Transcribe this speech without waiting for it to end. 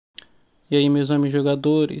E aí, meus amigos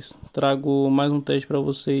jogadores, trago mais um teste para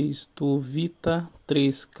vocês do VITA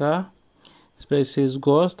 3K. Espero que vocês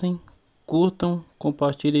gostem, curtam,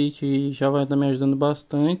 compartilhem que já vai estar me ajudando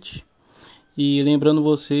bastante. E lembrando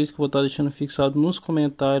vocês que vou estar deixando fixado nos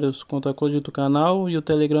comentários quanto a código do canal e o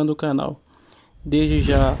Telegram do canal. Desde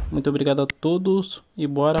já, muito obrigado a todos e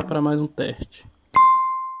bora para mais um teste.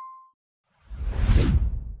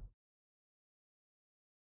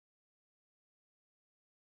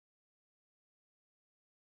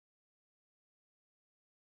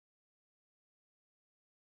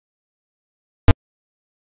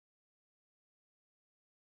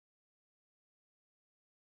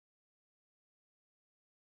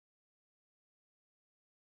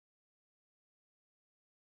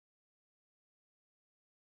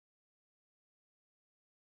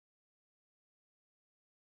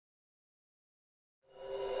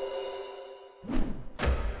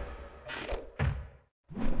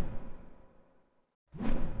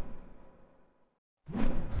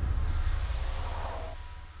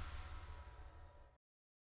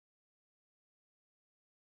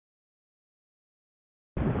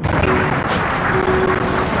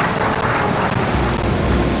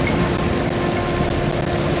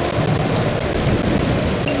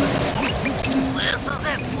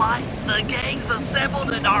 The gang's assembled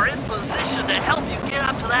and are in position to help you get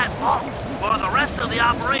up to that vault. For the rest of the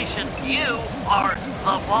operation, you are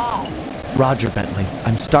the ball. Roger, Bentley.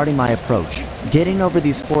 I'm starting my approach. Getting over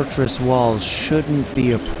these fortress walls shouldn't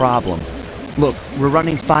be a problem. Look, we're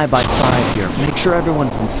running 5x5 here. Make sure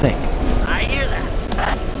everyone's in sync. I hear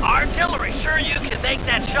that. Artillery, sure you can make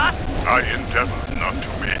that shot? I endeavor not to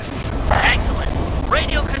miss. Excellent.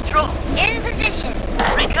 Radio control. In position.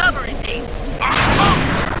 Recovery team.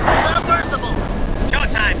 Submersibles.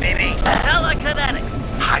 Showtime, baby. Telekinetics.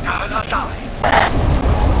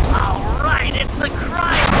 All right, it's the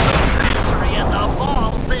crime of the century and the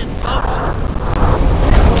ball's in motion.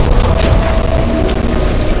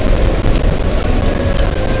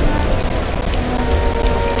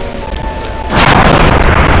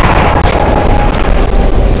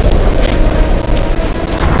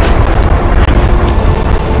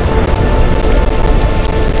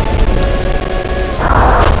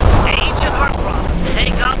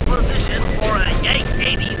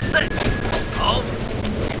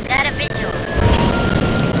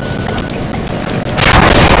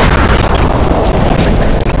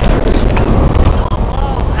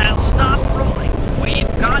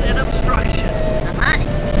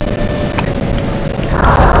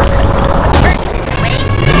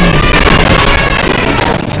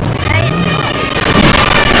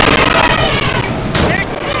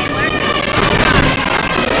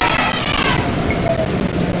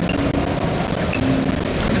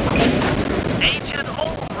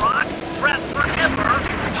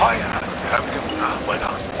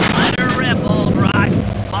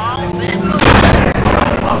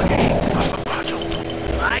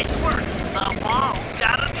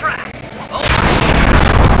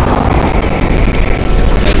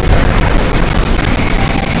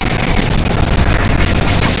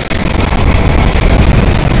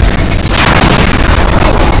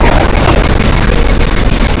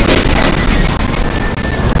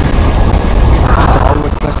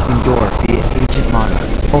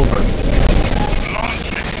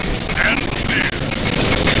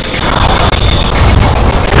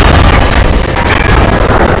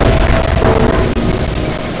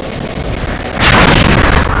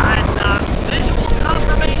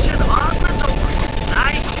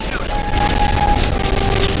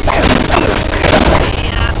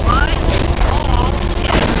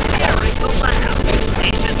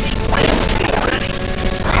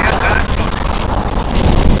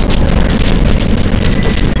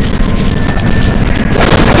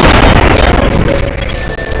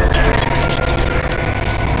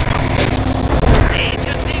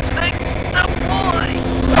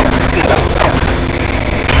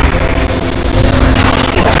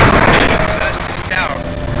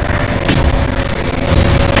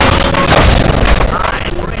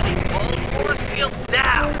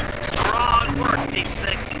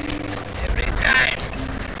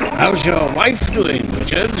 How's your wife doing,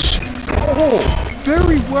 Richards? Oh,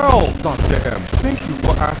 very well, Dr. M. Thank you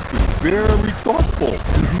for asking. Very thoughtful.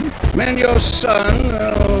 And your son,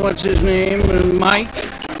 what's his name, Mike?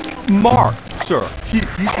 Mark, sir. He's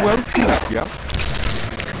well too, yeah?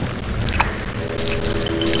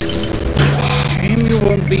 Shame you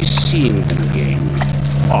won't be seeing him again.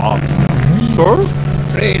 Sir?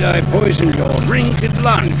 Afraid I poisoned your drink at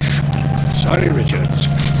lunch. Sorry, Richards,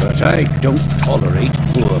 but I don't tolerate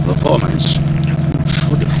poor performance. You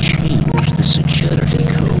should have changed the security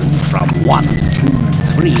code from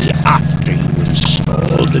free after you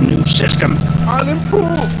install the new system. I'll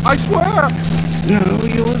improve, I swear. No,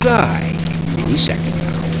 you'll die any second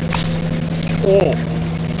now. Oh.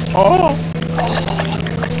 Oh.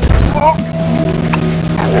 Oh.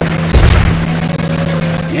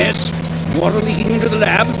 Yes, water leaking into the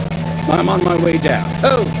lab. I'm on my way down.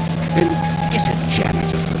 Oh, and get a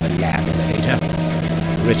janitor for the lab later.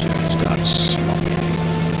 Richard's got sloppy.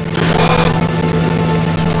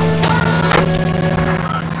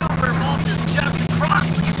 Cooper Vault is just across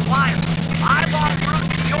these wires. I'm en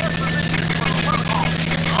route to your position for the loot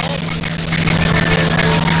hall.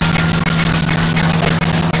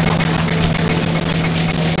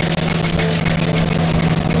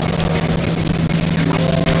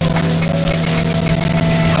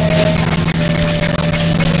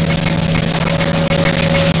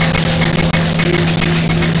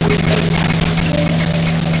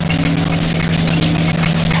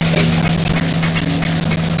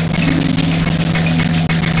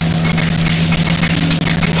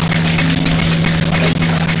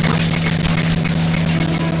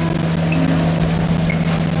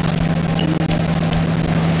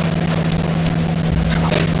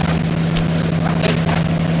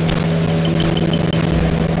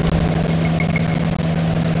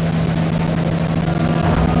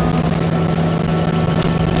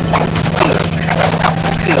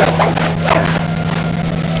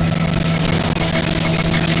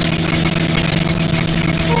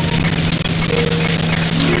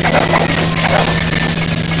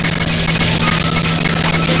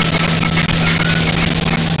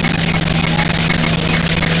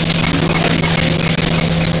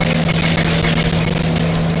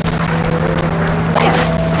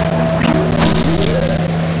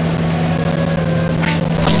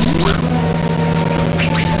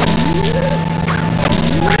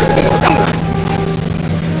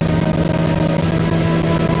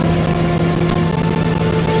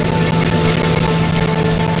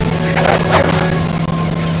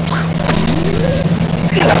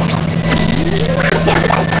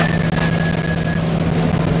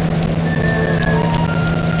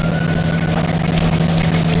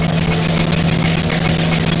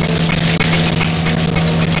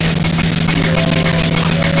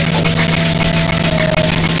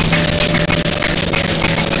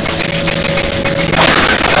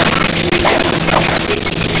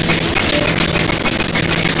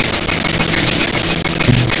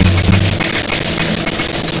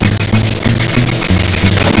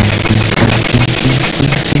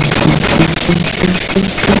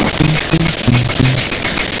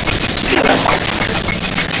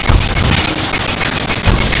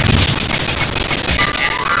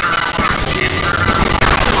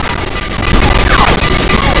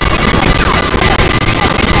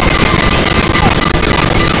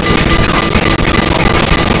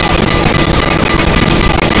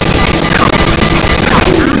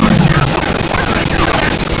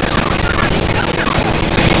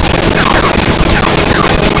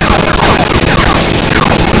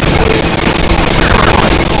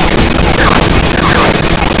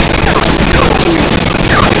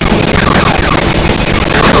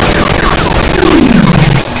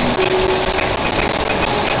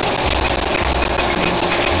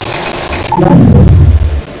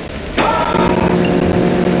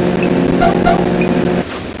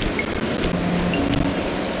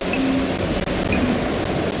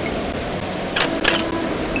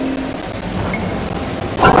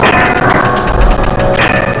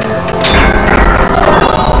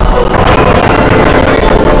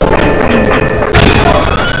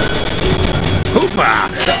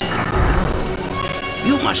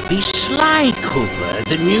 must be Sly Cooper,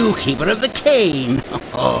 the new keeper of the cane.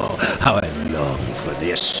 Oh, how I long for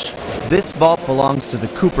this. This vault belongs to the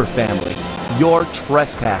Cooper family. You're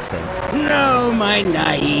trespassing. No, my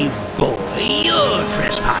naive boy, you're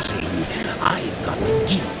trespassing. I've got the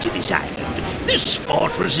key to this island. This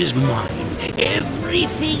fortress is mine.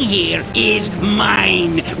 Everything here is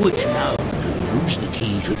mine. Which now includes the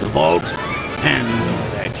key to the vault and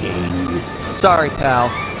the cane. Sorry, pal.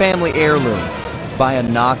 Family heirloom. Buy a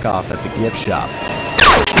knockoff at the gift shop.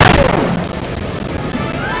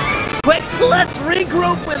 Quick, let's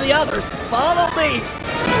regroup with the others. Follow me.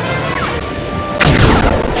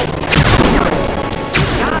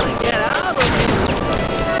 Gotta get out of here.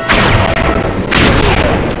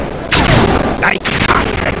 I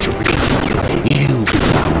can't let you leave. You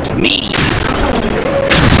belong to me.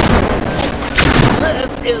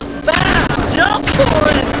 This is bad. Jump for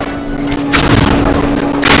it.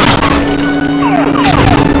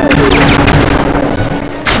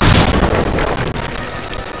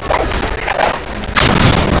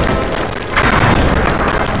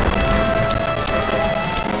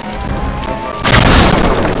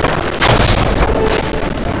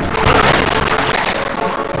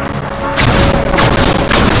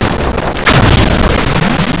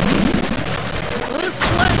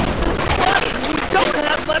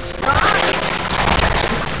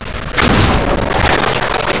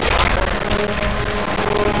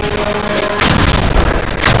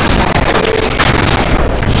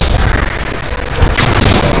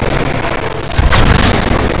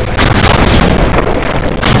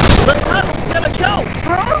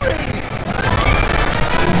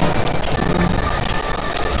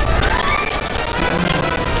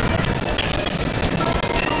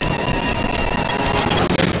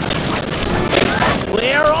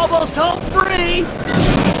 Hold free!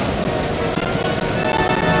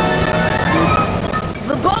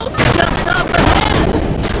 The boat's just up ahead!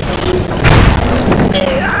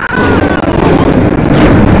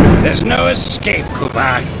 There's no escape,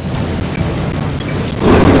 Cooper.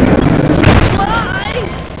 Fly!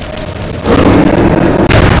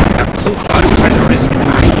 The Cooper treasure is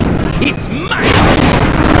mine. It's mine.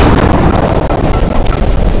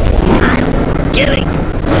 I'm getting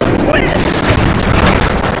wet.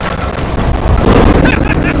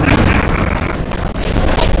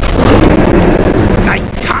 I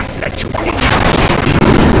can't let you win.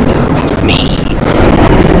 Me.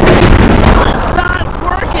 It's not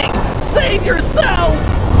working! Save yourself!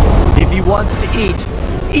 If he wants to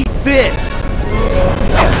eat this!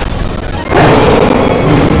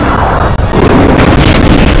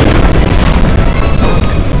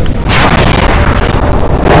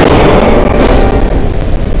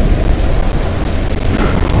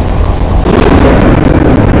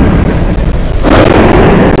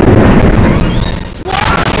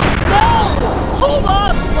 Hold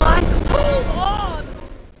on, Sly! Hold on!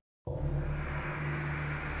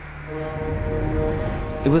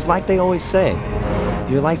 It was like they always say,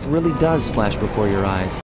 your life really does flash before your eyes.